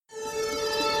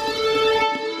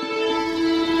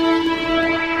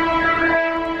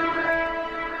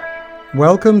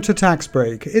Welcome to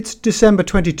TaxBreak. It's December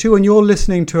 22 and you're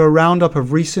listening to a roundup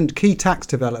of recent key tax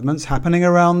developments happening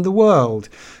around the world.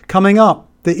 Coming up,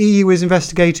 the EU is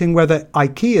investigating whether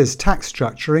IKEA's tax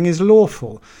structuring is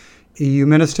lawful. EU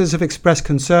ministers have expressed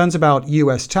concerns about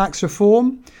US tax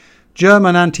reform.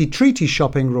 German anti-treaty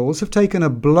shopping rules have taken a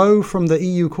blow from the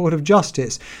EU Court of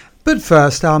Justice. But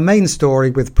first, our main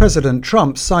story with President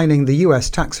Trump signing the US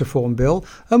tax reform bill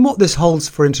and what this holds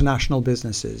for international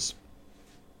businesses.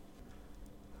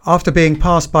 After being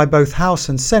passed by both House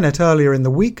and Senate earlier in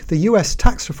the week, the US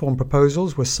tax reform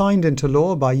proposals were signed into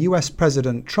law by US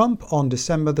President Trump on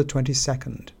December the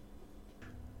 22nd.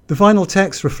 The final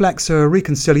text reflects a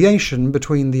reconciliation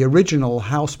between the original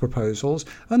House proposals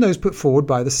and those put forward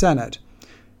by the Senate.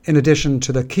 In addition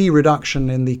to the key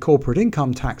reduction in the corporate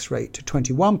income tax rate to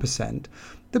 21%,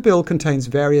 the bill contains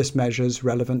various measures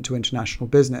relevant to international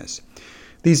business.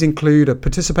 These include a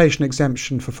participation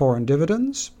exemption for foreign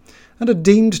dividends and a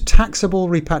deemed taxable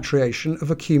repatriation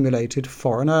of accumulated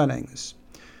foreign earnings.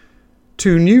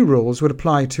 Two new rules would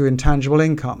apply to intangible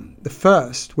income. The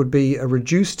first would be a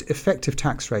reduced effective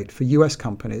tax rate for US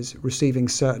companies receiving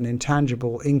certain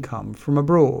intangible income from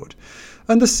abroad.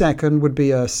 And the second would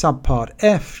be a Subpart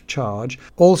F charge,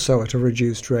 also at a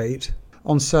reduced rate,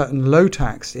 on certain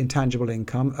low-tax intangible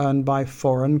income earned by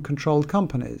foreign-controlled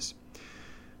companies.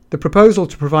 The proposal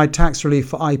to provide tax relief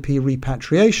for IP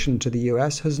repatriation to the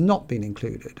US has not been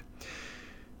included.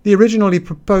 The originally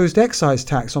proposed excise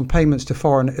tax on payments to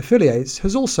foreign affiliates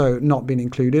has also not been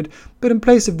included, but in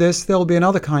place of this there will be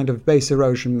another kind of base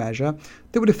erosion measure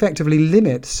that would effectively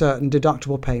limit certain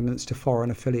deductible payments to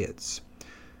foreign affiliates.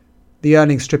 The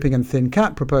earnings stripping and thin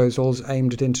cap proposals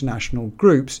aimed at international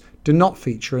groups do not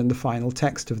feature in the final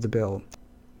text of the bill.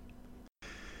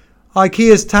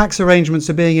 IKEA's tax arrangements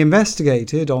are being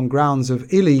investigated on grounds of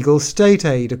illegal state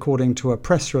aid, according to a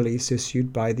press release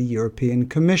issued by the European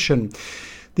Commission.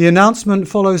 The announcement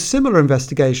follows similar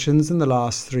investigations in the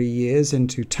last 3 years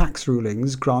into tax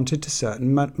rulings granted to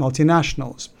certain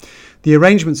multinationals. The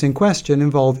arrangements in question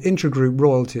involve intragroup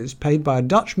royalties paid by a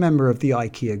Dutch member of the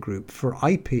IKEA group for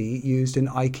IP used in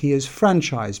IKEA's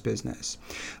franchise business.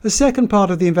 The second part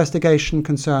of the investigation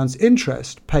concerns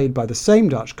interest paid by the same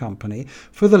Dutch company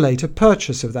for the later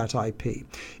purchase of that IP.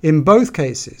 In both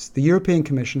cases, the European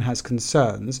Commission has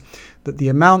concerns that the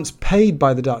amounts paid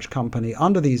by the Dutch company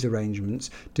under these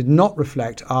arrangements did not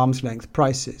reflect arm's-length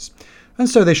prices, and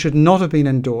so they should not have been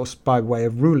endorsed by way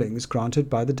of rulings granted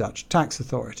by the Dutch tax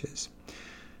authorities.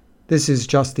 This is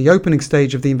just the opening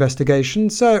stage of the investigation,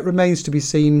 so it remains to be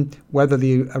seen whether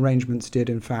the arrangements did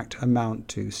in fact amount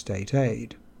to state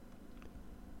aid.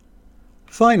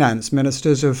 Finance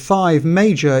ministers of 5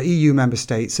 major EU member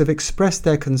states have expressed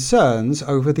their concerns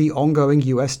over the ongoing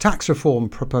US tax reform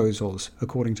proposals,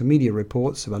 according to media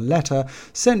reports of a letter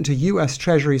sent to US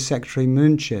Treasury Secretary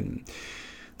Mnuchin.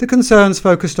 The concerns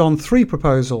focused on 3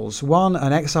 proposals: one,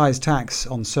 an excise tax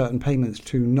on certain payments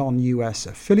to non-US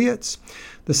affiliates;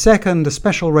 the second, a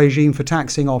special regime for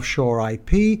taxing offshore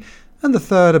IP; and the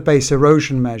third, a base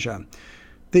erosion measure.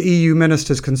 The EU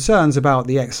ministers' concerns about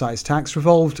the excise tax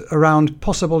revolved around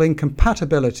possible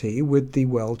incompatibility with the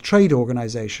World Trade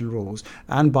Organization rules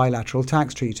and bilateral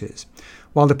tax treaties,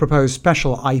 while the proposed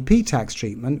special IP tax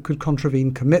treatment could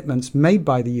contravene commitments made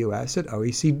by the US at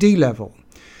OECD level.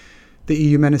 The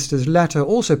EU minister's letter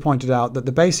also pointed out that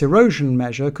the base erosion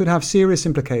measure could have serious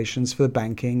implications for the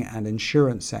banking and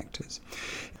insurance sectors.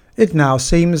 It now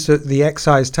seems that the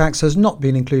excise tax has not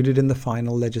been included in the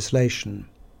final legislation.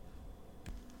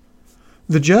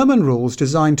 The German rules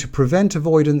designed to prevent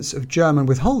avoidance of German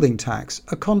withholding tax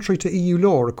are contrary to EU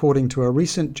law, according to a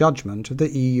recent judgment of the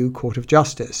EU Court of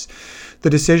Justice. The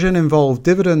decision involved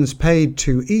dividends paid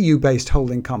to EU-based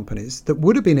holding companies that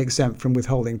would have been exempt from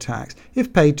withholding tax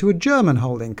if paid to a German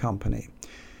holding company.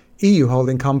 EU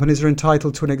holding companies are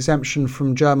entitled to an exemption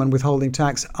from German withholding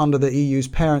tax under the EU's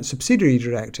Parent Subsidiary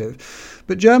Directive,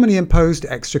 but Germany imposed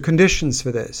extra conditions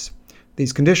for this.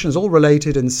 These conditions all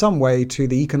related in some way to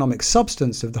the economic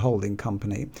substance of the holding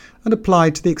company and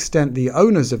applied to the extent the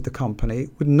owners of the company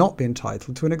would not be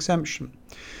entitled to an exemption.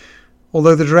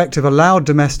 Although the directive allowed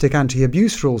domestic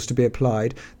anti-abuse rules to be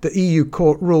applied, the EU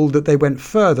court ruled that they went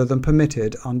further than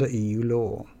permitted under EU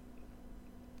law.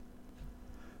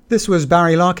 This was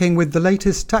Barry Larking with the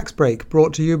latest Tax Break,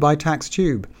 brought to you by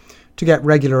TaxTube. To get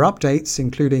regular updates,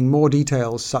 including more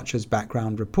details such as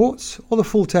background reports or the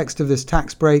full text of this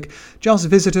Tax Break, just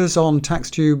visit us on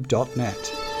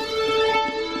taxtube.net.